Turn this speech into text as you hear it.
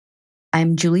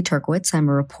I'm Julie Turkowitz. I'm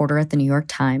a reporter at the New York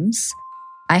Times.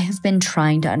 I have been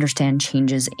trying to understand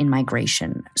changes in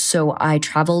migration. So I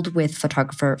traveled with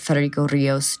photographer Federico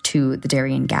Rios to the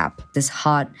Darien Gap, this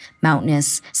hot,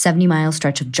 mountainous, 70-mile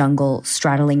stretch of jungle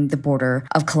straddling the border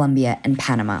of Colombia and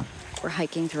Panama. We're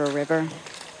hiking through a river,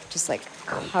 just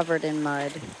covered in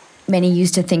mud. Many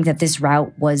used to think that this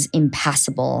route was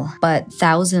impassable, but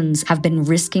thousands have been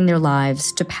risking their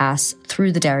lives to pass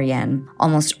through the Darien,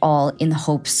 almost all in the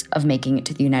hopes of making it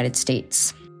to the United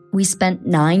States. We spent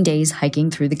 9 days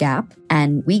hiking through the Gap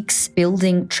and weeks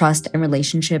building trust and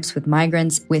relationships with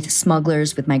migrants, with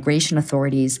smugglers, with migration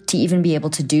authorities to even be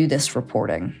able to do this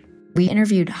reporting. We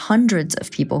interviewed hundreds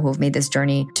of people who have made this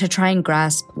journey to try and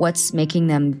grasp what's making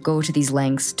them go to these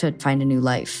lengths to find a new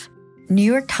life. New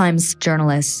York Times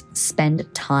journalists spend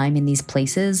time in these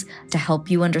places to help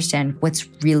you understand what's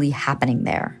really happening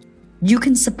there. You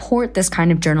can support this kind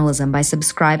of journalism by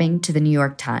subscribing to the New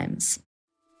York Times.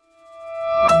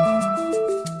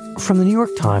 From the New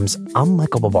York Times, I'm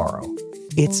Michael Barbaro.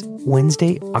 It's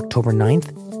Wednesday, October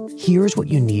 9th. Here's what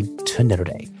you need to know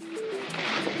today.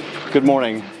 Good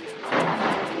morning.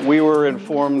 We were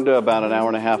informed about an hour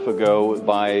and a half ago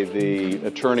by the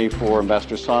attorney for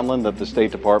Ambassador Sondland that the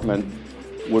State Department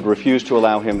would refuse to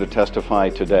allow him to testify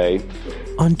today.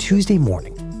 On Tuesday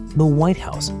morning, the White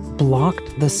House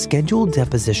blocked the scheduled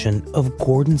deposition of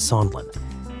Gordon Sondland,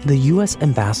 the U.S.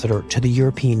 ambassador to the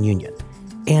European Union,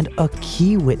 and a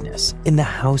key witness in the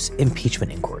House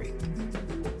impeachment inquiry.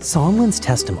 Sondland's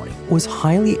testimony was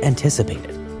highly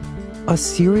anticipated. A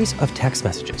series of text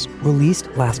messages released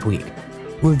last week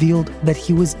revealed that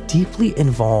he was deeply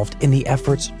involved in the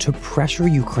efforts to pressure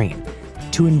Ukraine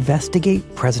to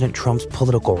investigate President Trump's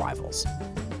political rivals.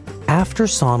 After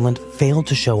Sondland failed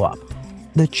to show up,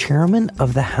 the chairman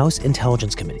of the House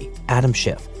Intelligence Committee, Adam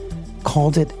Schiff,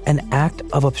 called it an act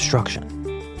of obstruction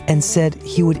and said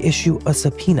he would issue a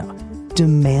subpoena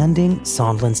demanding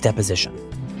Sondland's deposition.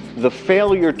 The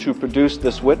failure to produce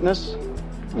this witness,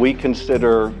 we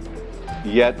consider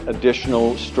yet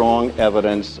additional strong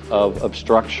evidence of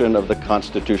obstruction of the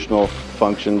constitutional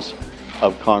functions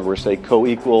of Congress, a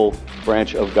co-equal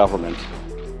branch of government.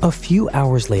 A few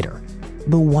hours later,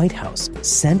 the White House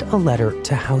sent a letter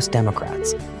to House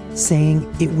Democrats saying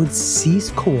it would cease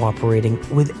cooperating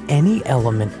with any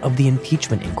element of the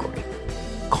impeachment inquiry,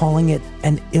 calling it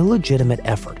an illegitimate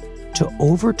effort to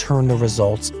overturn the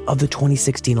results of the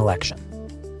 2016 election.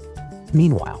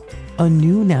 Meanwhile, a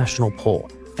new national poll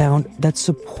found that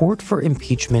support for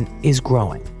impeachment is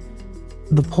growing.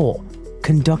 The poll,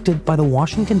 conducted by the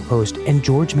Washington Post and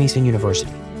George Mason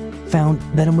University, found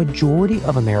that a majority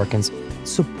of Americans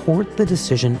support the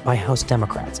decision by House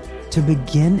Democrats to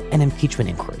begin an impeachment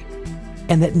inquiry,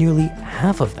 and that nearly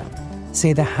half of them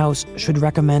say the House should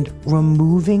recommend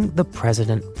removing the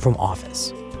president from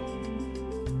office.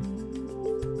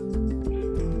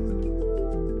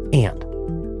 And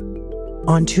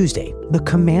on Tuesday, the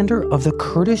commander of the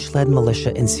Kurdish-led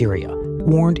militia in Syria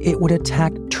warned it would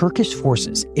attack Turkish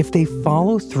forces if they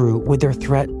follow through with their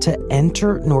threat to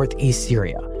enter northeast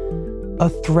Syria, a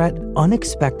threat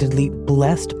unexpectedly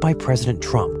blessed by President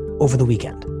Trump over the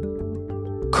weekend.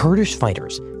 Kurdish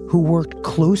fighters who worked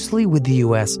closely with the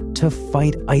U.S. to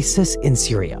fight ISIS in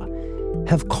Syria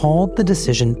have called the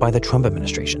decision by the Trump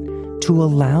administration to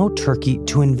allow Turkey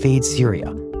to invade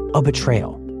Syria a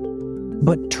betrayal.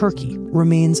 But Turkey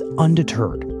remains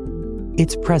undeterred.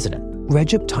 Its president,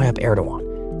 Recep Tayyip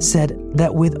Erdogan, said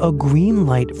that with a green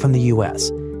light from the U.S.,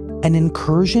 an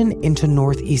incursion into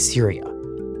northeast Syria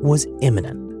was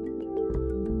imminent.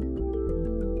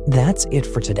 That's it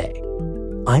for today.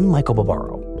 I'm Michael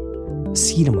Barbaro.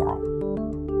 See you tomorrow.